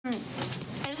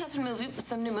have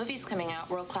some new movies coming out.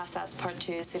 World Class Ass Part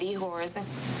 2, City Whores,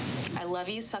 I Love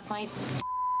You, Suck My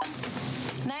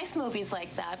Nice movies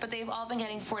like that, but they've all been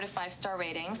getting 4 to 5 star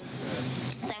ratings.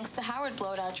 Thanks to Howard,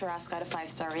 Blowed Out Your Ass got a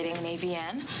 5-star rating in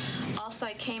AVN. Also,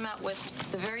 I came out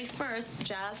with the very first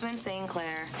Jasmin St.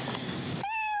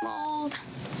 Mold.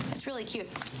 It's really cute.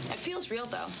 It feels real,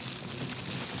 though.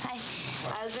 Hi.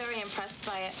 I was very impressed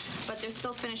by it, but they're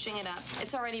still finishing it up.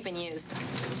 It's already been used.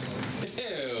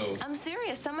 Ew. I'm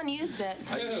serious. Someone used it.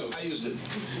 I used it.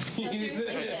 No,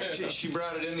 seriously, She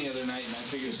brought it in the other night, and I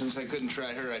figured since I couldn't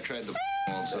try her, I tried the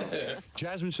also.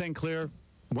 Jasmin St.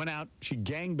 went out. She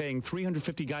gangbanged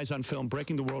 350 guys on film,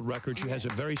 breaking the world record. She has a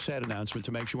very sad announcement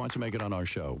to make. She wants to make it on our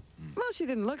show. Well, she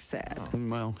didn't look sad.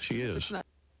 Well, she is.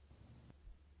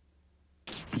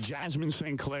 Jasmin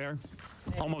St.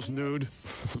 almost nude,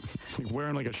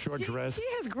 wearing like a short dress. She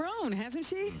has grown, hasn't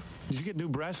she? Did you get new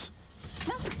breasts?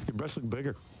 Your breasts look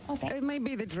bigger. Okay. It may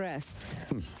be the dress.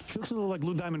 She looks a little like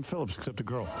Lou Diamond Phillips, except a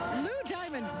girl. Lou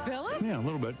Diamond Phillips? Yeah, a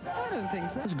little bit. I don't think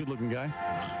so. He's a good-looking guy.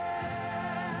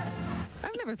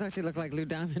 I've never thought she looked like Lou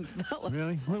Diamond Phillips.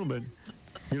 Really? A little bit.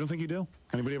 You don't think you do?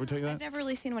 Anybody ever tell you that? I've never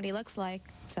really seen what he looks like,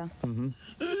 so.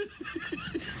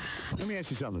 Let me ask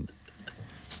you something.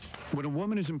 When a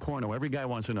woman is in porno, every guy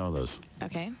wants to know this.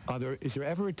 Okay. Is there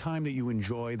ever a time that you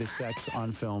enjoy the sex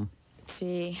on film?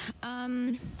 Gee,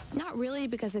 not really,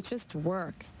 because it's just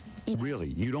work. You know? Really?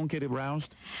 You don't get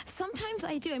aroused? Sometimes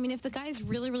I do. I mean, if the guy's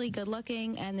really, really good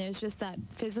looking and there's just that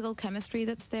physical chemistry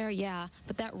that's there, yeah.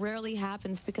 But that rarely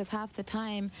happens because half the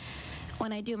time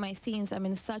when I do my scenes, I'm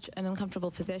in such an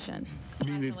uncomfortable position.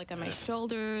 Like on my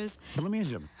shoulders. But let me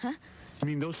ask you. Huh? I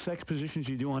mean, those sex positions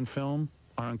you do on film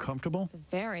are uncomfortable?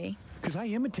 Very. Because I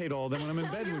imitate all of them when I'm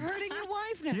in bed. You're hurting your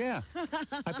wife now. Yeah.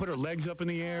 I put her legs up in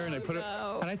the air and I put her...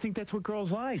 And I think that's what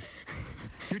girls like.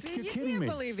 You're kidding me. You can't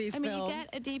believe these films. I mean, you get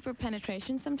a deeper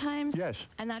penetration sometimes. Yes.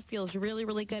 And that feels really,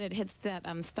 really good. It hits that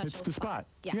special It's the spot.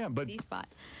 Yeah, but... the spot.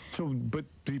 So, but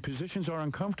the positions are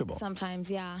uncomfortable. Sometimes,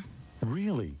 yeah.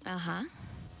 Really? Uh-huh.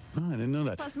 Oh, I didn't know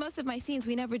that. Plus, most of my scenes,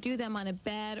 we never do them on a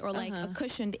bed or like a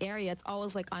cushioned area. It's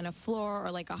always like on a floor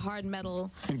or like a hard metal.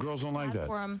 And girls don't like that.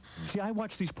 See, I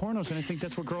watch these pornos and I think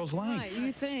that's what girls like. Right,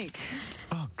 you think.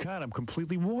 Oh, God, I'm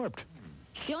completely warped.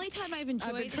 The only time I've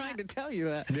enjoyed... I've been trying to tell you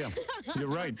that. Yeah, you're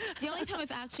right. The only time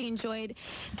I've actually enjoyed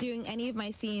doing any of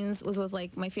my scenes was with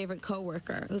like my favorite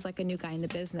coworker, who's like a new guy in the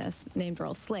business named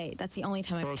Earl Slade. That's the only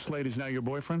time Earl Slade is now your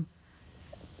boyfriend?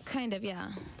 Kind of,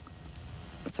 yeah.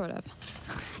 Sort of.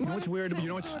 You know what's weird? You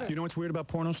know what's weird about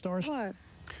porno stars? What?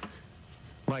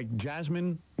 Like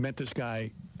Jasmine met this guy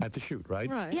at the shoot, right?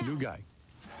 Right. Yeah. New guy.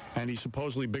 And he's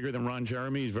supposedly bigger than Ron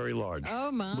Jeremy. He's very large.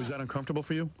 Oh, my. Was that uncomfortable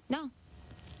for you? No.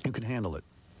 You can handle it.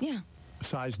 Yeah.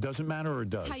 Size doesn't matter, or it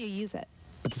does? That's how you use it.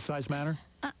 But does size matter?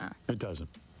 It doesn't.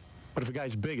 But if a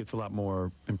guy's big, it's a lot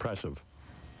more impressive.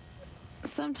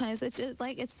 Sometimes it's just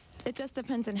like it just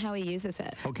depends on how he uses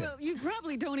it. Okay. Well, you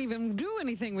probably don't even do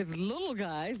anything with little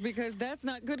guys because that's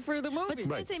not good for the movie. But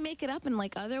sometimes they make it up in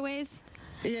like other ways.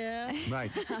 Yeah.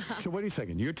 Right. So wait a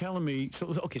second. You're telling me... So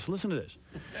listen to this.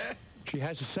 She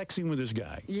has a sex scene with this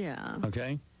guy. Yeah.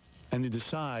 Okay? And they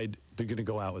decide they're going to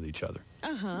go out with each other.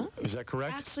 Uh-huh. Is that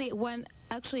correct? Actually,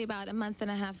 about a month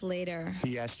and a half later.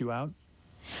 He asked you out?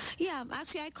 Yeah.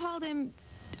 Actually, I called him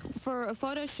for a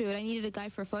photo shoot. I needed a guy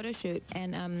for a photo shoot.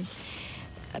 And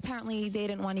apparently they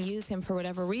didn't want to use him for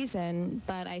whatever reason,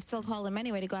 but I still called him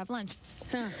anyway to go have lunch.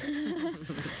 So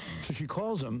she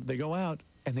calls him, they go out,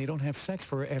 and they don't have sex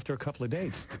for after a couple of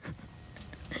days.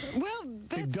 Well,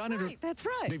 that's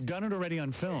right. They've done it already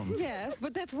on film. Yes,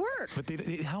 but that's work. But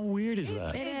how weird is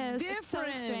that? It is. Different. It's so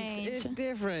strange. It's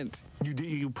different.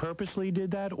 You purposely did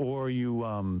that, or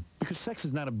you because sex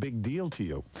is not a big deal to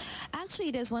you? Actually,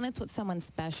 it is when it's with someone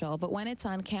special, but when it's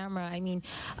on camera, I mean,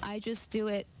 I just do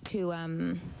it to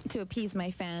appease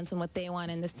my fans and what they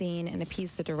want in the scene and appease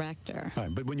the director. All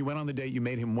right, but when you went on the date, you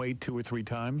made him wait 2 or 3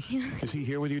 times? Is he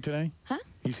here with you today? Huh?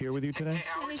 He's here with you today? Hey,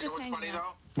 Howard, you know what's funny,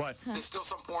 though? What? There's still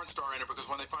some porn star in it because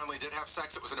when they finally did have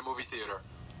sex, it was in a movie theater.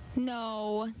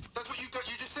 No. That's what you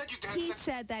just said. You had He sex.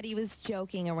 said that he was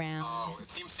joking around. Oh, it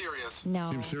seems serious. No.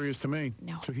 Seems serious to me.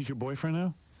 No. So he's your boyfriend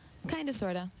now? Kind of,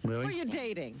 sort of. Really? Well, you're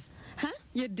dating. Huh?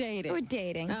 You're dating. We're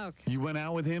dating. Okay. You went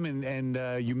out with him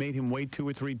and you made him wait 2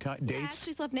 or 3 dates? Yeah, I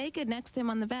actually slept naked next to him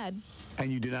on the bed.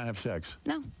 And you did not have sex?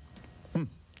 No. It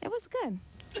was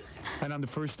good. And on the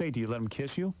first date, do you let him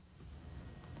kiss you?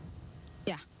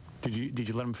 Yeah. Did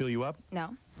you let him fill you up?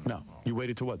 No. No. You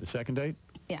waited to what, the second date?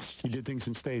 Yeah. You did things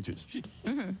in stages?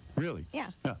 Really? Yeah.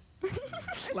 Yeah. It's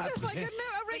just like a But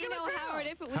you know, girl. Howard,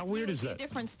 if it was How weird you, is it'd be that? a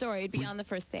different story. It'd be on the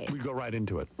first date. We'd go right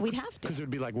into it. We'd have to. Because it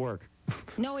would be like work.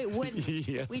 No, it wouldn't.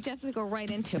 Yeah. We just have to go right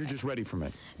into You're it. just ready for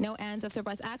it. No ands, ifs, or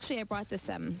buts. Actually, I brought this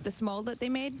mold that they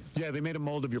made. Yeah, they made a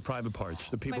mold of your private parts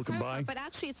that people can buy. But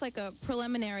actually, it's like a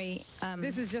preliminary.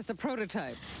 This is just a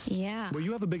prototype. Yeah. Well,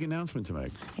 you have a big announcement to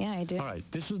make. Yeah, I do. All right,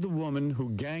 this is the woman who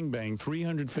gangbanged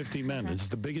 350 men. This is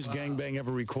the biggest gangbang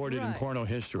ever recorded in porno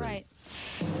history. Right.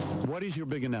 What is your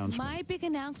big announcement? My big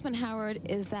announcement, Howard,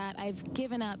 is that I've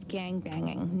given up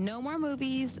gangbanging. No more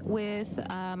movies with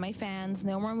my fans.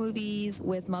 No more movies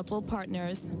with multiple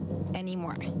partners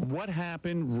anymore. What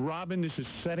happened? Robin, this is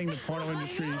setting the porno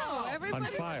industry on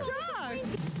fire. Shocked.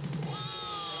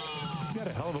 You got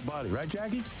a hell of a body, right,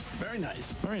 Jackie? Very nice.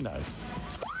 Very nice.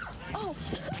 Oh.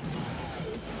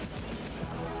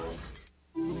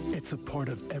 It's a part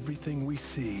of everything we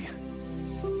see,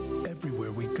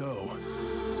 everywhere we go.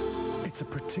 It's a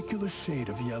particular shade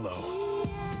of yellow,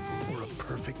 or a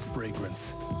perfect fragrance.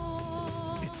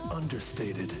 It's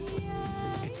understated.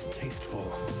 It's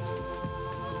tasteful.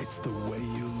 It's the way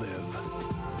you live.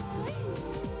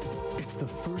 It's the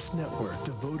first network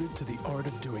devoted to the art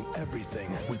of doing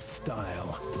everything with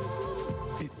style.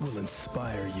 It will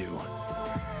inspire you.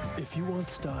 If you want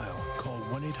style, call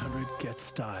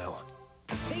 1-800-GET-STYLE.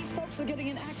 These folks are getting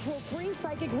an actual free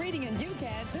psychic reading, and you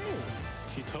can too.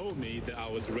 She told me that I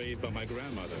was raised by my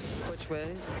grandmother. Which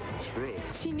was? True.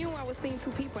 She knew I was seeing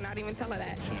two people, not even tell her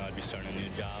that. You know, I'd be starting a new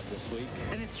job this week.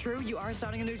 And it's true, you are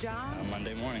starting a new job?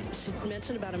 Monday morning. She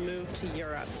mentioned about a move to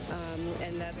Europe,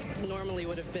 and that normally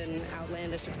would have been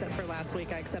outlandish, except for last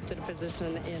week I accepted a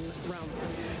position in Rome.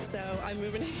 So I'm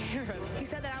moving to Europe. He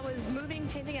said that I was moving,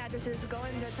 changing addresses,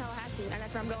 going to Tallahassee, and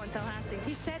that's where I'm going, Tallahassee.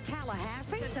 He said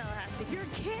Tallahassee? To Tallahassee. You're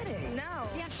kidding. No.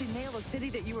 He actually nailed the city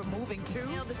that you were moving to?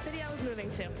 Nailed the city I was moving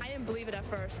to. I didn't believe it at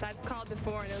first. I've called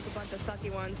before, and it was a bunch of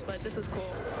sucky ones, but this is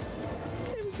cool.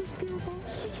 It was just beautiful.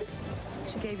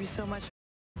 She gave you so much.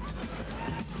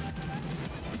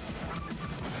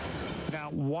 Now,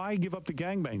 why give up the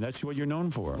gangbang? That's what you're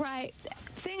known for. Right.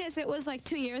 Thing is, it was like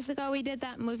 2 years ago we did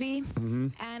that movie,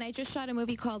 and I just shot a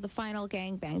movie called The Final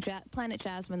Gangbang, Planet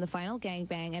Jasmin, The Final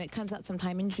Gangbang, and it comes out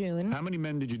sometime in June. How many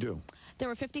men did you do? There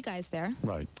were 50 guys there.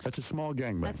 Right. That's a small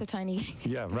gangbang. That's a tiny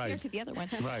Yeah, right. compared to the other one.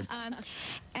 Right.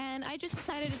 And I just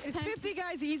decided it's time. 50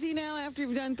 guys easy now after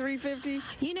you've done 350?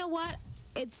 You know what?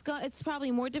 It's probably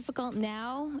more difficult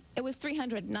now. It was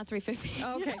 300, not 350.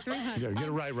 Okay, 300. Yeah, get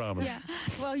it right, Robin. Yeah.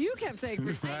 Well, you kept saying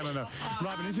 350. I don't know.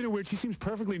 Robin, isn't it weird? She seems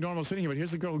perfectly normal sitting here, but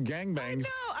here's the girl who gangbangs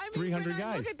 300 when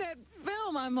guys. I look at that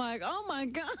film, I'm like, oh my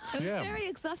God. It was very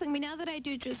exhausting. I mean, now that I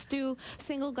just do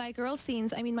single guy-girl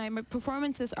scenes, I mean, my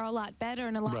performances are a lot better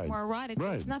and a lot more erotic.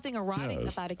 Right. There's nothing erotic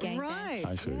about a gangbang. Right.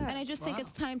 I see. And I just think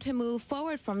it's time to move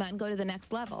forward from that and go to the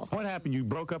next level. What happened? You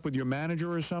broke up with your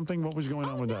manager or something? What was going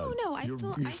on with that? No,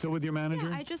 You're still with your manager?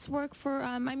 Yeah, I just work for,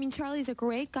 I mean, Charlie's a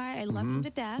great guy. I love him to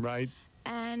death. Right.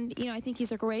 And, you know, I think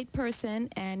he's a great person.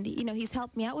 And, you know, he's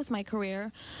helped me out with my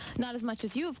career. Not as much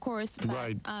as you, of course. But,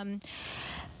 Right.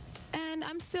 And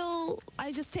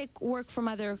I just take work from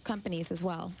other companies as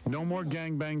well. No more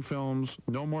gangbang films.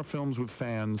 No more films with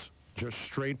fans. Just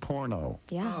straight porno.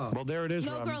 Yeah. Well, there it is.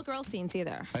 No girl-girl scenes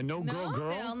either. And no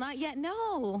girl-girl? Bill, not yet.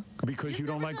 No. Because you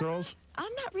don't like girls?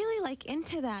 I'm not really, like,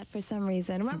 into that for some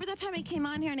reason. Remember that time I came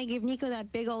on here and I gave Nico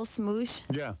that big old smoosh?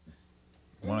 Yeah.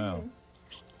 Wow.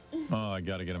 Oh, I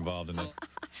got to get involved in this.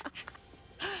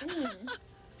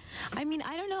 I mean,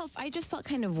 I don't know if I just felt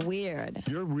kind of weird.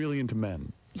 You're really into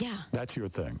men. Yeah. That's your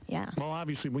thing. Yeah. Well,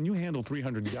 obviously, when you handle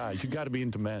 300 guys, you got to be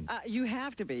into men. You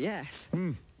have to be, yes.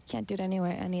 Can't do it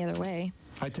any other way.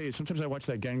 I tell you, sometimes I watch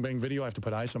that gangbang video, I have to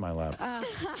put ice on my lap.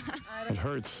 It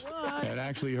hurts. It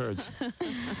actually hurts.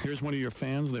 Here's one of your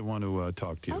fans. They want to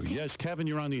talk to you. Okay. Yes, Kevin,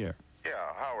 you're on the air. Yeah,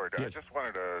 Howard, I just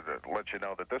wanted to let you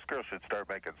know that this girl should start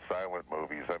making silent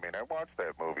movies. I mean, I watched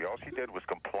that movie. All she did was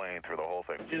complain through the whole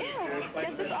thing.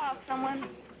 Get this off, someone.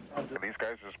 These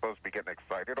guys are supposed to be getting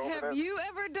excited over this? Have you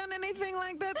ever done anything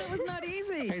like that? That was not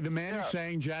easy. Hey, the man is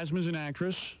saying Jasmine's an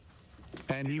actress,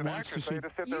 and he wants to see... I had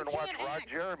to sit there and watch Rod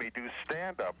Jeremy do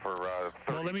stand-up for 30%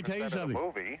 Well, let me tell you of the something.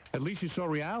 movie. At least you saw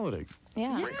reality.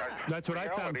 Yeah. That's what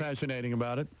I found fascinating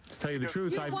about it. Tell you the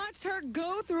truth, You watched her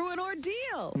go through an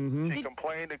ordeal. She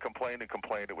complained and complained and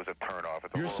complained. It was a turn-off.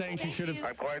 It's a You're horrible saying she movie. should have...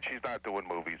 I'm glad she's not doing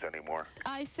movies anymore.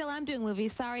 I still am doing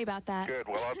movies. Sorry about that. Good.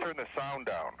 Well, I'll turn the sound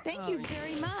down. Thank you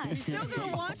very much. He's still going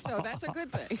to watch, though. That's a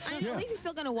good thing. I know, at least he's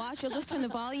still going to watch. You'll just turn the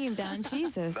volume down.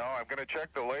 Jesus. No, I'm going to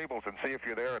check the labels and see if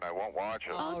you're there, and I won't watch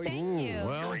it. Oh, thank you.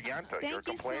 Well, You're a yenta. Thank You're a you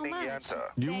so complaining much. yenta.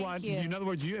 You want, in other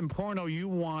words, you in porno, you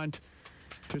want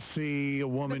to see a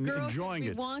woman the girl enjoying should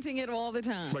be it. wanting it all the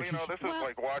time. Well, you know, this is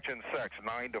like watching sex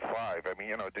 9 to 5. I mean,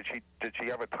 you know, did she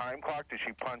have a time clock? Did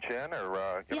she punch in,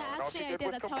 or you know, and all she did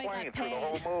was complain through the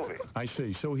whole movie? I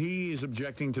see. So he is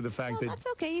objecting to the fact that. That's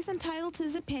okay. He's entitled to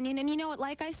his opinion. And you know what?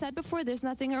 Like I said before, there's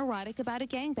nothing erotic about a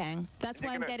gangbang. That's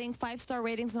why I'm getting 5-star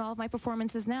ratings in all of my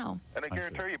performances now. And I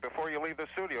guarantee you, before you leave the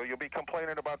studio, you'll be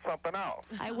complaining about something else.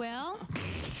 I will.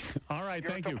 All right,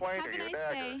 thank you. Have a nice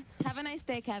day. Have a nice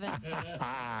day, Kevin.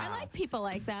 I like people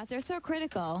like that. They're so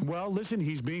critical. Well, listen,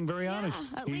 he's being very honest.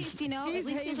 At least, you know, at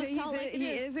least he'll just tell like he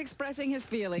is expressing his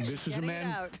feelings. This is a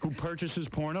man who purchases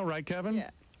porno, right, Kevin?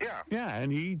 Yeah. Yeah. Yeah,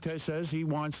 and he says he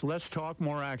wants less talk,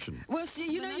 more action. Well,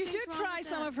 you know, you should try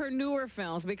some of her newer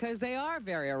films because they are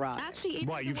very erotic. Actually,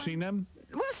 why, you've seen them?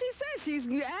 Well, she says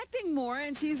she's acting more,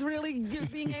 and she's really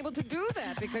being able to do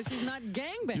that because she's not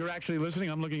gangbang. You're actually listening?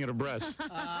 I'm looking at her breasts. Do you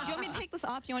want me to take this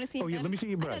off? You want to see? Oh, yeah, let me see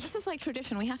your breasts. This is like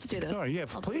tradition. We have to do this. Oh, yeah,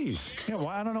 please. Yeah, well,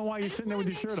 I don't know why you're sitting there with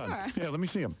your shirt on. Yeah, let me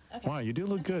see them. Okay. Wow, you do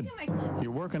look good.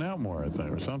 You're working out more, I think,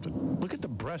 or something. Look at the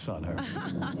breasts on her.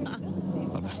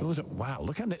 Wow,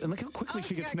 look how quickly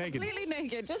she gets naked. Completely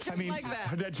naked, just I mean, like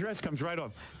that. That dress comes right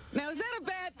off. Now, is that a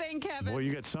bad thing, Kevin? Boy,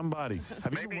 you get somebody.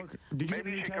 Have you been did you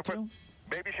maybe get a tattoo?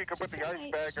 Maybe she could put the ice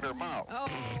bag in her mouth. Oh.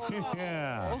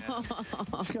 Yeah.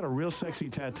 She's got a real sexy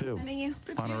tattoo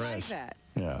on her ass. Like that.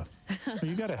 Yeah.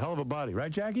 You got a hell of a body,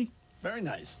 right, Jackie? Very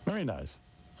nice. Very nice.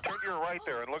 Turn to your right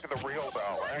there and look at the real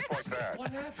doll. Act like that.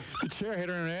 The chair hit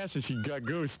her in her ass and she got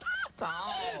goosed.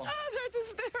 Oh, that's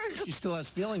hysterical. She still has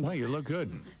feelings. Well, you look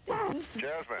good.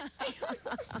 Jasmine.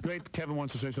 Great. Kevin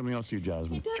wants to say something else to you,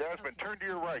 Jasmine. Jasmine, turn to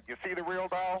your right. You see the real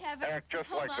doll? Kevin, act just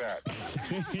like that.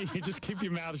 You just keep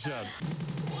your mouth shut.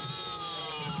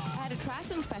 I had a trash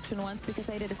inspection once because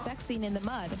I did a sex scene in the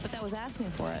mud, but that was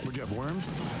asking for it. Would you have worms?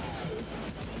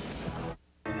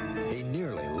 He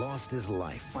nearly lost his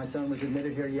life. My son was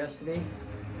admitted here yesterday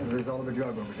as a result of a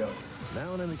drug overdose.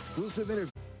 Now in an exclusive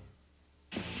interview.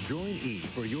 Join E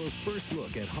for your first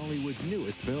look at Hollywood's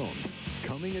newest films.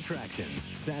 Coming attractions,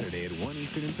 Saturday at 1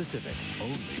 Eastern and Pacific,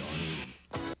 only on E.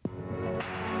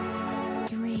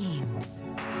 Dreams.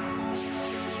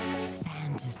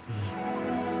 Fantasy.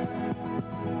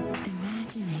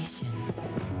 Imagination.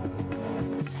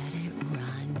 Let it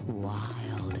run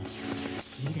wild.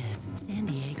 Cheetahs, San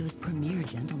Diego's premier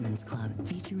gentlemen's club,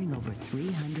 featuring over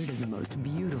 300 of the most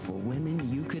beautiful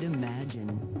women you could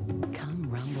imagine. Come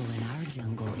rumble in our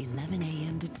jungle, 11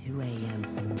 a.m. to 2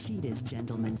 a.m. Cheetah's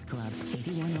Gentlemen's Club,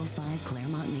 8105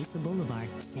 Claremont Mesa Boulevard,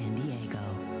 San Diego.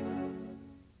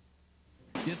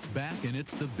 It's back and it's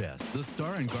the best. The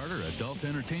Star and Garter Adult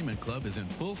Entertainment Club is in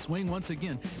full swing once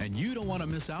again, and you don't want to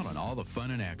miss out on all the fun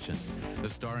and action.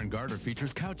 The Star and Garter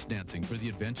features couch dancing for the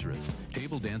adventurous,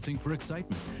 table dancing for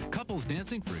excitement, couples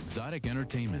dancing for exotic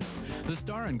entertainment. The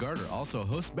Star and Garter also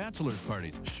hosts bachelor's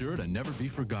parties, sure to never be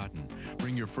forgotten.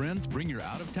 Bring your friends, bring your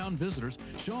out-of-town visitors,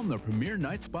 show them the premier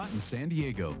night spot in San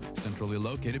Diego. Centrally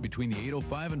located between the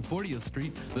 805 and 40th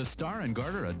Street, the Star and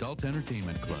Garter Adult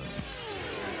Entertainment Club.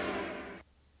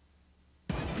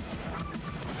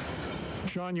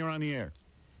 Sean, you're on the air.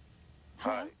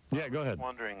 Hi. Yeah, go ahead. I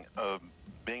was wondering,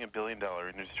 being a billion-dollar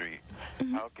industry,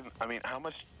 how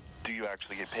much do you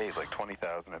actually get paid? Like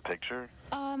 $20,000 a picture?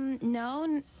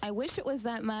 No, I wish it was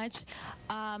that much.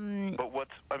 But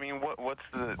what's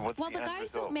the Well, the guys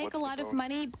don't make a lot of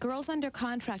money. Girls under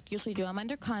contract usually do. I'm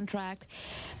under contract.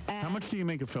 How much do you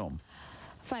make a film?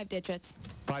 5 digits.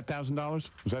 $5,000?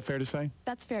 Is that fair to say?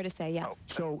 That's fair to say, yeah.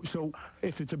 So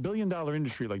if it's a billion-dollar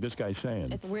industry like this guy's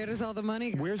saying, where does all the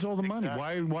money go? Where's all the money?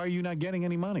 Why are you not getting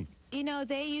any money? You know,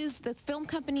 the film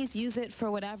companies use it for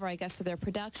whatever, I guess, for their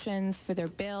productions, for their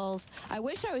bills. I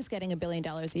wish I was getting $1 billion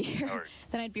a year.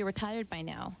 Then I'd be retired by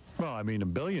now. Well, I mean,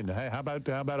 $1 billion. Hey, how about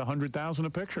 $100,000 a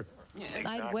picture? Yeah,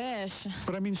 exactly. I wish.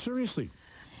 But I mean, seriously.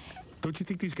 Don't you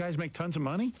think these guys make tons of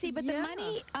money? See, but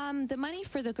the money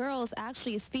for the girls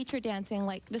actually is feature dancing,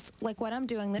 like what I'm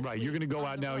doing this Right, week you're going to go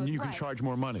out now and you can charge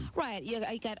more money. Right,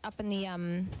 I get up in the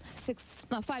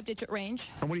 5-digit range.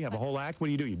 And what do you have, a whole act? What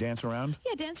do? You dance around?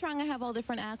 Yeah, dance around. I have all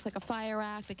different acts, like a fire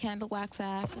act, a candle wax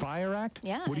act. A fire act?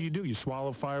 Yeah. What do? You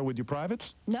swallow fire with your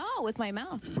privates? No, with my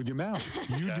mouth. With your mouth?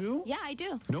 You do? Yeah, I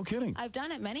do. No kidding. I've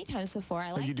done it many times before.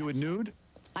 I like you do it nude?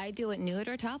 I do it nude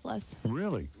or topless.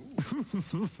 Really?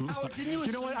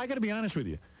 You know what? I got to be honest with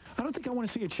you. I don't think I want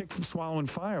to see a chick swallowing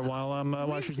fire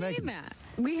while she's naked. That.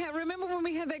 Remember when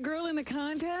we had that girl in the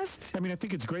contest? I mean, I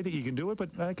think it's great that you can do it, but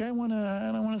like I don't want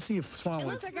to see you swallowing.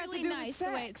 It looks really nice the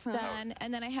way it's done,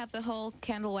 and then I have the whole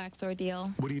candle wax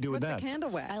ordeal. What do you do with that? The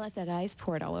candle wax? I let the guys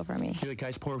pour it all over me. You let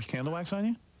guys pour candle wax on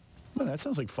you? Well, that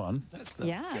sounds like fun.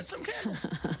 Yeah. Get some candles.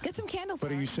 Get some candles.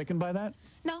 But are you sickened by that?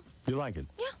 No. You like it?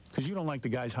 Yeah. Because you don't like the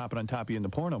guys hopping on top of you in the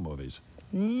porno movies.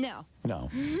 No. No.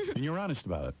 And you're honest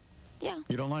about it. Yeah.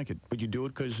 You don't like it, but you do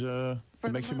it because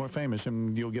it makes you more famous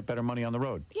and you'll get better money on the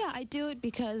road. Yeah, I do it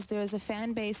because there's a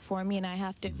fan base for me, and I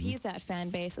have to appease that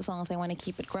fan base as long as I want to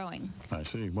keep it growing. I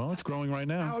see. Well, it's growing right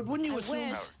now. Howard, wouldn't you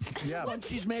assume? Yeah. Once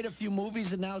she's made a few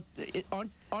movies, and now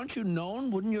aren't you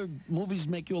known? Wouldn't your movies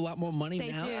make you a lot more money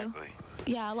They now? do. Exactly.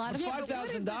 Yeah, a lot of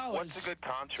 $5,000. What's a good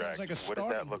contract? Sounds like a What does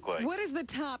that look like? What is the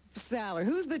top salary?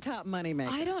 Who's the top money maker?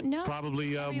 I don't know.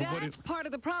 Probably. That's part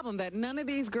of the problem, that none of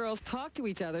these girls talk to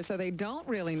each other, so they don't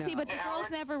really know. See, but the girls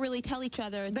never really tell each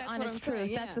other the honest truth.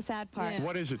 saying, That's the sad part.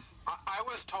 What is it? I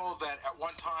was told that at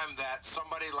one time that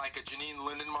somebody like a Janine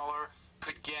Lindenmuller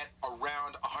could get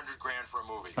around $100 grand for a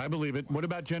movie. I believe it. What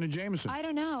about Jenna Jameson? I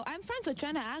don't know. I'm friends with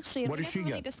Jenna, actually. What we does she never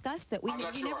really get? discussed it. We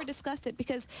not never sure. discussed it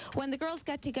because when the girls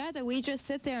get together, we just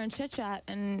sit there and chit-chat,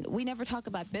 and we never talk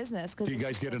about business. Do you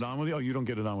guys get it on with you? Oh, you don't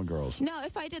get it on with girls. No,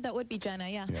 if I did, that would be Jenna,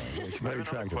 yeah. Yeah, she's very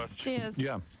attractive. She is.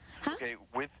 Yeah. Huh? Okay,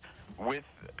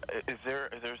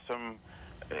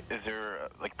 is there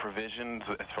like provisions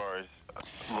as far as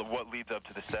what leads up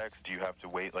to the sex? Do you have to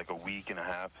wait like a week and a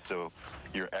half so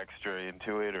you're extra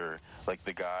into it, or like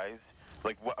the guys?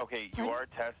 Like what? Okay, you are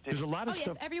tested. There's a lot of Yes,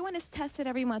 stuff. everyone is tested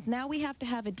every month. Now we have to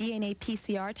have a DNA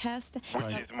PCR test. Which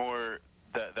is more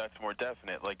that's more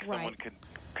definite. Like Right. someone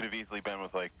could have easily been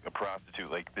with like a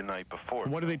prostitute like the night before.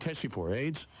 What do they test you for?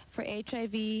 AIDS? For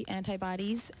HIV,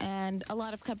 antibodies, and a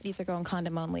lot of companies are going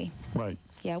condom only. Right.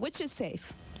 Yeah, which is safe.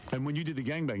 And when you did the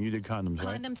gangbang, you did condoms,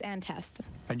 right? Condoms and tests.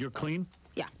 And you're clean?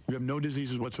 Yeah. You have no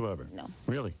diseases whatsoever? No.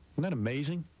 Really? Isn't that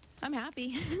amazing? I'm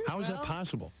happy. How is that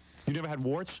possible? You never had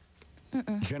warts?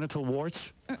 Genital warts?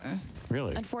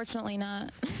 Really? Unfortunately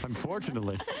not.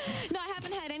 Unfortunately. No, I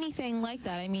haven't had anything like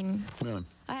that. I mean, Really?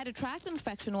 I had a tract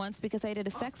infection once because I did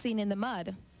a sex scene in the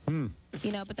mud.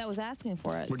 You know, but that was asking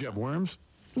for it. Would you have worms?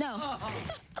 No.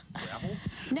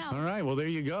 No. All right, well, there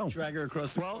you go. Drag her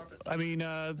across the Well, I mean,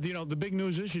 you know, the big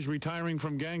news is she's retiring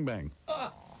from gangbang.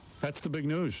 That's the big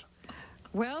news.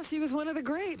 Well, she was one of the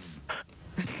greats.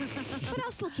 What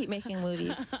else will keep making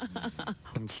movies?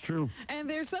 It's true. And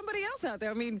there's somebody else out there.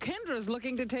 I mean, Kendra's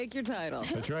looking to take your title.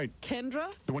 That's right. Kendra?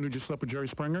 The one who just slept with Jerry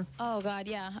Springer? Oh, God,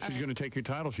 yeah. She's going to take your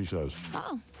title, she says.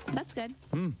 Oh, that's good.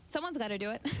 Someone's got to do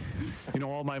it. You know,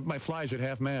 all my flies at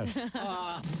half-mast.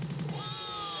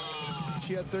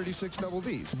 She had 36 double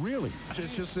Ds. Really?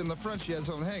 It's just in the front she had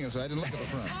something hanging, so I didn't look at the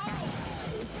front.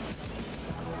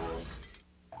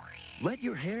 Let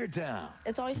your hair down.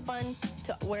 It's always fun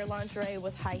to wear lingerie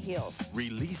with high heels.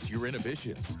 Release your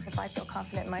inhibitions. If I feel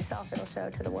confident in myself, it'll show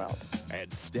to the world. And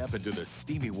step into the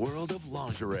steamy world of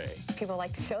lingerie. People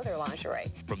like to show their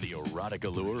lingerie. From the erotic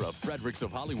allure of Fredericks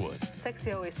of Hollywood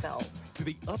Sexy always sells. to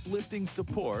the uplifting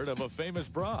support of a famous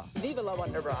bra. Viva la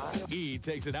Wonder Bra. E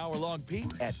takes an hour-long peek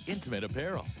at intimate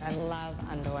apparel. I love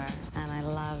underwear, and I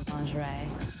love lingerie.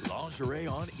 Lingerie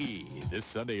on E, this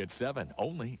Sunday at 7,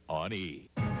 only on E.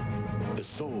 The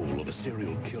soul of a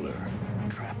serial killer,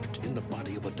 trapped in the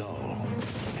body of a doll,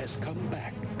 has come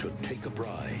back to take a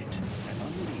bride and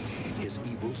unleash his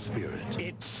evil spirit.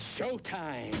 It's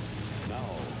showtime.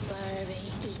 Now, Barbie,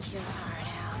 eat your heart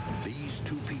out. these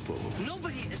two people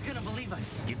Nobody is going to believe us.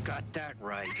 You got that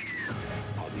right.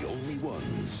 are the only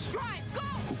ones Drive, go!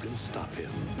 who can stop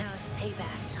him. Now it's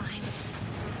payback time.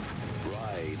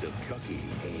 Bride of Chucky.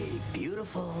 Hey,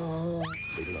 beautiful.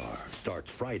 Rated R. Starts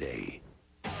Friday.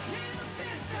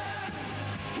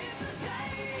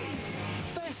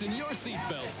 Fasten your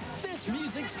seatbelts. This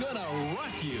music's gonna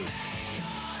rock you.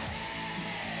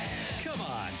 Come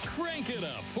on, crank it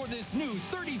up for this new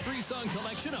 33-song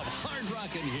collection of hard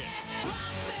rockin'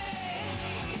 hits.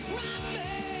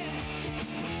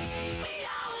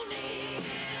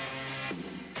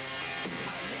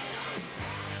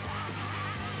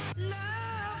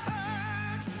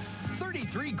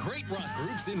 Three great rock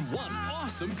groups in one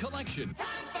awesome collection.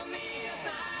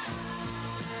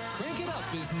 Crank It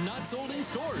Up is not sold in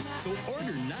stores, so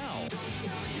order now.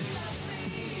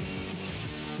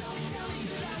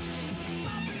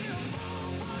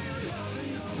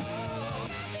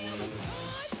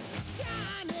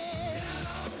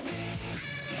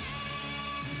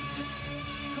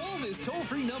 Call this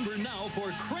toll-free number now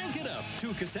for Crank It Up. 2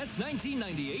 cassettes,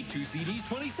 $19.98. 2 CDs,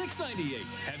 $26.98.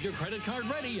 Have your credit card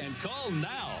ready and call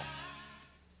now.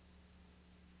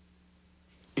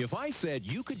 If I said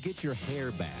you could get your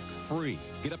hair back free,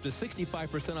 get up to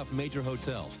 65% off major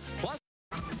hotels. Plus,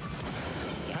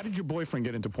 how did your boyfriend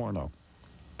get into porno?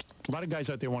 A lot of guys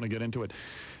out there want to get into it.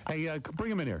 Hey,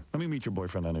 bring him in here. Let me meet your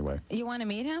boyfriend anyway. You want to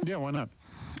meet him? Yeah, why not?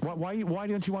 Why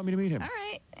don't you want me to meet him? All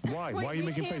right. Why? Wait, Why are you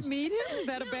making can't face? meet him? Is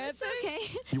that a bad thing? Okay.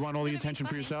 You want all the attention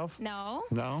for yourself? No.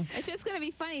 No? It's just going to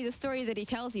be funny, the story that he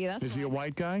tells you. That's Is he a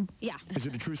white guy? Yeah. Is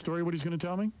it a true story what he's going to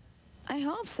tell me? I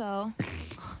hope so.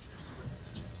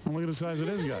 Well, look at the size of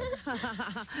this guy.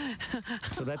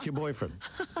 So that's your boyfriend?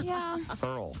 Yeah.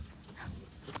 Earl.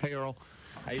 Hey, Earl.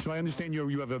 So I understand you're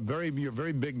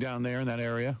very big down there in that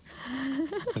area.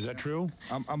 Is that true?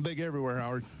 I'm big everywhere,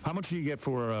 Howard. How much do you get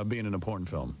for being in a porn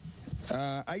film?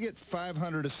 I get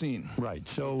 $500 a scene. Right.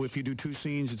 So if you do 2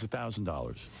 scenes, it's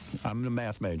 $1,000. I'm a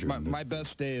math major. My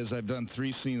best day is I've done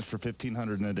 3 scenes for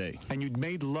 $1,500 in a day. And you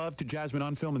made love to Jasmine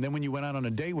on film, and then when you went out on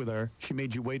a date with her, she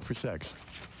made you wait for sex.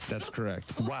 That's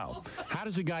correct. Wow. How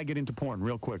does a guy get into porn,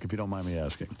 real quick, if you don't mind me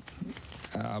asking?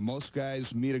 Most guys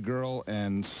meet a girl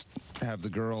and have the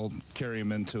girl carry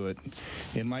him into it.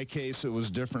 In my case, it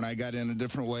was different. I got in a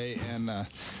different way, and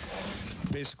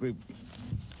basically,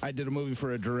 I did a movie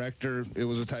for a director. It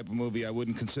was a type of movie I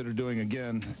wouldn't consider doing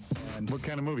again. And what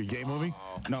kind of movie? Gay movie?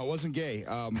 No, it wasn't gay.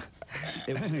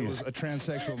 It was a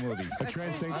transsexual movie. A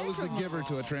transsexual? I was the giver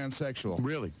to a transsexual.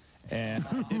 Really? And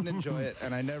I didn't enjoy it,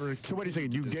 and I never... So wait a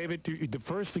second. You gave it to... The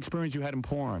first experience you had in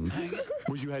porn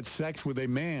was you had sex with a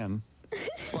man...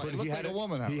 Well, but he looked like a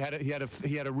woman. He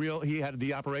had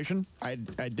the operation? I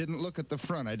didn't look at the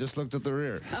front. I just looked at the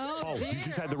rear. Oh, you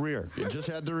just had the rear. You just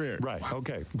had the rear. Right,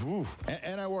 okay.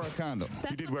 And I wore a condom.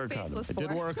 You did wear a condom. I did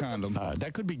wear a condom.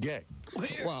 That could be gay.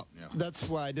 Well, that's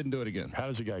why I didn't do it again. How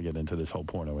does a guy get into this whole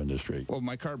porno industry? Well,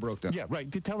 my car broke down. Yeah,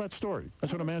 right. Tell that story.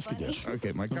 That's what I'm asking you.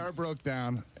 Okay, my car broke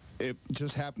down. It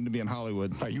just happened to be in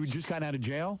Hollywood. Right, you just got out of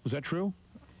jail? Was that true?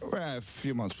 Well, a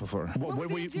few months before. What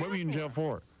were you in jail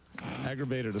for?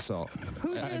 Aggravated assault.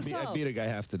 I beat a guy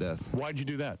half to death. Why'd you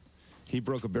do that? He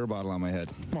broke a beer bottle on my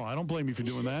head. Well, I don't blame you for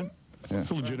doing that. Yeah.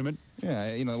 It's legitimate.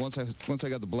 Yeah, you know, once I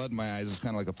got the blood in my eyes, it's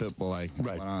kind of like a pit bull. I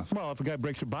went off. Well, if a guy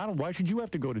breaks a bottle, why should you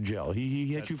have to go to jail? He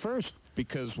hit you first.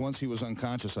 Because once he was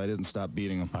unconscious, I didn't stop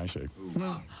beating him. I see.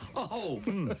 Oh.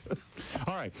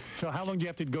 All right. So how long do you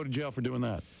have to go to jail for doing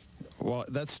that? Well,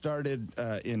 that started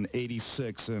in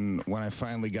 '86, and when I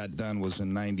finally got done was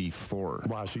in '94.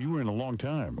 Wow, so you were in a long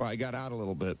time. Well, I got out a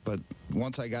little bit, but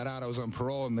once I got out, I was on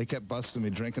parole, and they kept busting me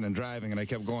drinking and driving, and I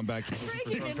kept going back to prison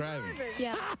for drunk driving.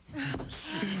 Yeah.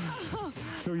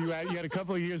 So you had a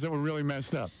couple of years that were really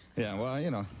messed up. Yeah, well, you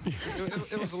know,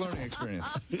 it was a learning experience.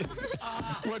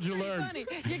 What'd you learn? Funny.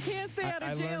 You can't stay out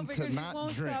of jail learned because to you not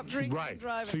won't drink. stop drinking Right. and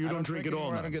driving. So you don't drink at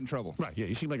all now. I don't get in trouble. Right. Yeah.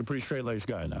 You seem like a pretty straight-laced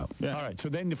guy now. Yeah. All right. So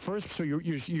then so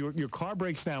your car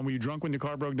breaks down. Were you drunk when your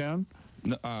car broke down?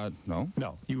 No.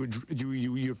 No.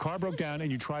 Your car broke down,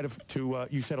 and you tried to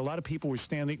you said a lot of people were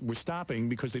stopping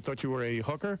because they thought you were a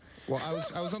hooker. Well,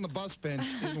 I was on the bus bench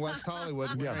in West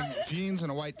Hollywood wearing jeans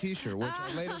and a white T-shirt, which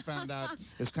I later found out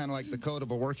is kind of like the code of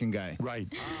a working guy. Right.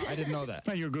 I didn't know that.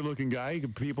 Now, you're a good-looking guy.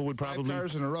 People would probably... 5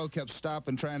 cars in a row kept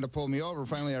stopping, trying to pull me over.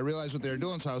 Finally, I realized what they were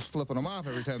doing, so I was flipping them off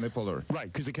every time they pulled over.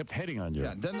 Right, because they kept heading on you.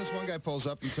 Yeah. Then this one guy pulls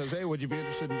up and says, "Hey, would you be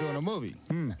interested in doing a movie?"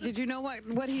 Did you know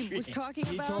what he was talking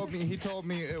about? He told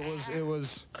me it was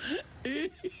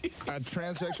a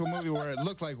transsexual movie where it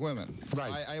looked like women.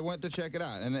 Right. I went to check it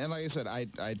out, and like I said,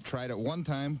 I tried it one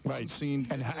time, one scene.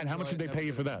 And how much did they pay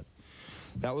you for that?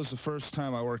 That was the first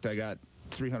time I worked. I got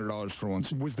 $300 for one.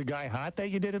 Was the guy hot that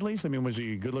you did at least? I mean, was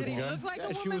he a good-looking guy? Look like a Yeah,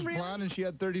 woman, she was really? blonde and she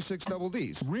had 36 double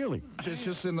Ds. Really?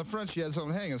 Just in the front, she had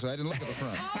something hanging, so I didn't look at the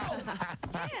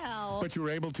front. But you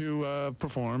were able to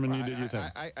perform, and you did your thing.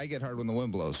 I get hard when the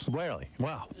wind blows. Really?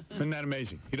 Wow. Isn't that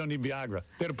amazing? You don't need Viagra.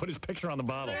 They had to put his picture on the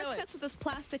bottle. That fits with this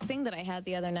plastic thing that I had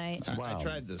the other night. Wow. I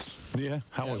tried this. Yeah?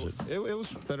 How was it? It was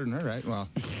better than her, right? Well,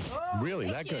 really?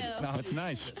 That good? you. No, that's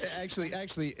nice.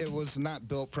 Actually, it was not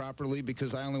built properly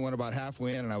because I only went about halfway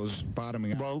in and I was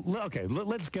bottoming out. Well, okay,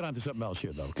 let's get on to something else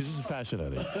here, though, because this is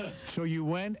fascinating. So you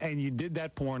went and you did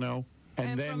that porno,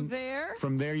 and then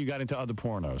from there you got into other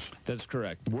pornos. That's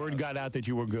correct. Word got out that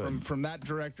you were good. From that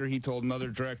director, he told another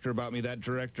director about me. That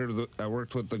director, I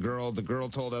worked with the girl. The girl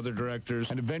told other directors.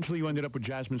 And eventually you ended up with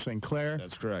Jasmin St.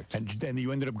 That's correct. And then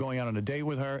you ended up going out on a date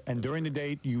with her, and during the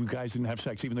date, you guys didn't have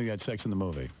sex, even though you had sex in the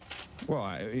movie. Well,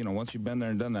 once you've been there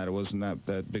and done that, it wasn't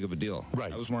that big of a deal.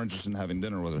 Right. I was more interested in having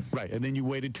dinner with her. Right, and then you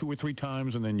waited 2 or 3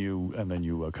 times, and then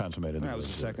you consummated. That was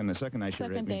the second night she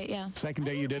raped me. Second date, yeah. Second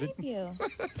day you did it? You.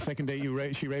 Second day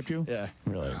she raped you? Yeah.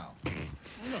 Really?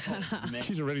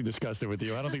 She's already disgusted with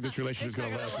you. I don't think this relationship is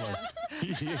going to last long.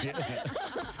 Yeah.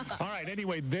 All right,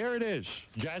 anyway, there it is.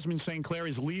 Jasmin St.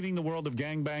 is leaving the world of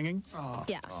gangbanging.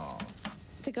 Yeah.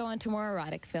 To go on to more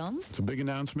erotic films. It's a big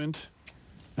announcement,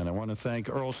 and I want to thank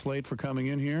Earl Slate for coming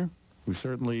in here. who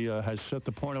certainly has set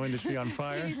the porno industry on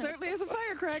fire. He certainly is a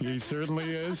firecracker. He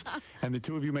certainly is. And the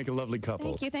two of you make a lovely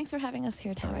couple. Thank you. Thanks for having us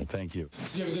here, Howard. Thank you.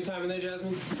 Did you have a good time in there,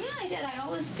 Jasmine? Yeah, I did. I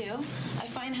always do. I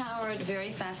find Howard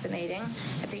very fascinating.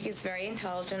 I think he's very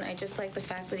intelligent. I just like the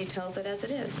fact that he tells it as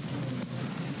it is,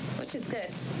 which is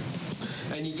good.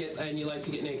 And you like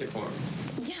to get naked for him?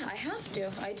 Yeah, I have to.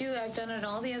 I do. I've done it in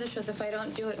all the other shows. If I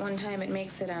don't do it one time, it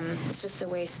makes it it's just a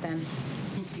waste then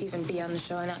to even be on the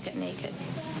show and not get naked.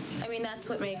 I mean, that's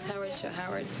what makes Howard's show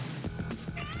Howard.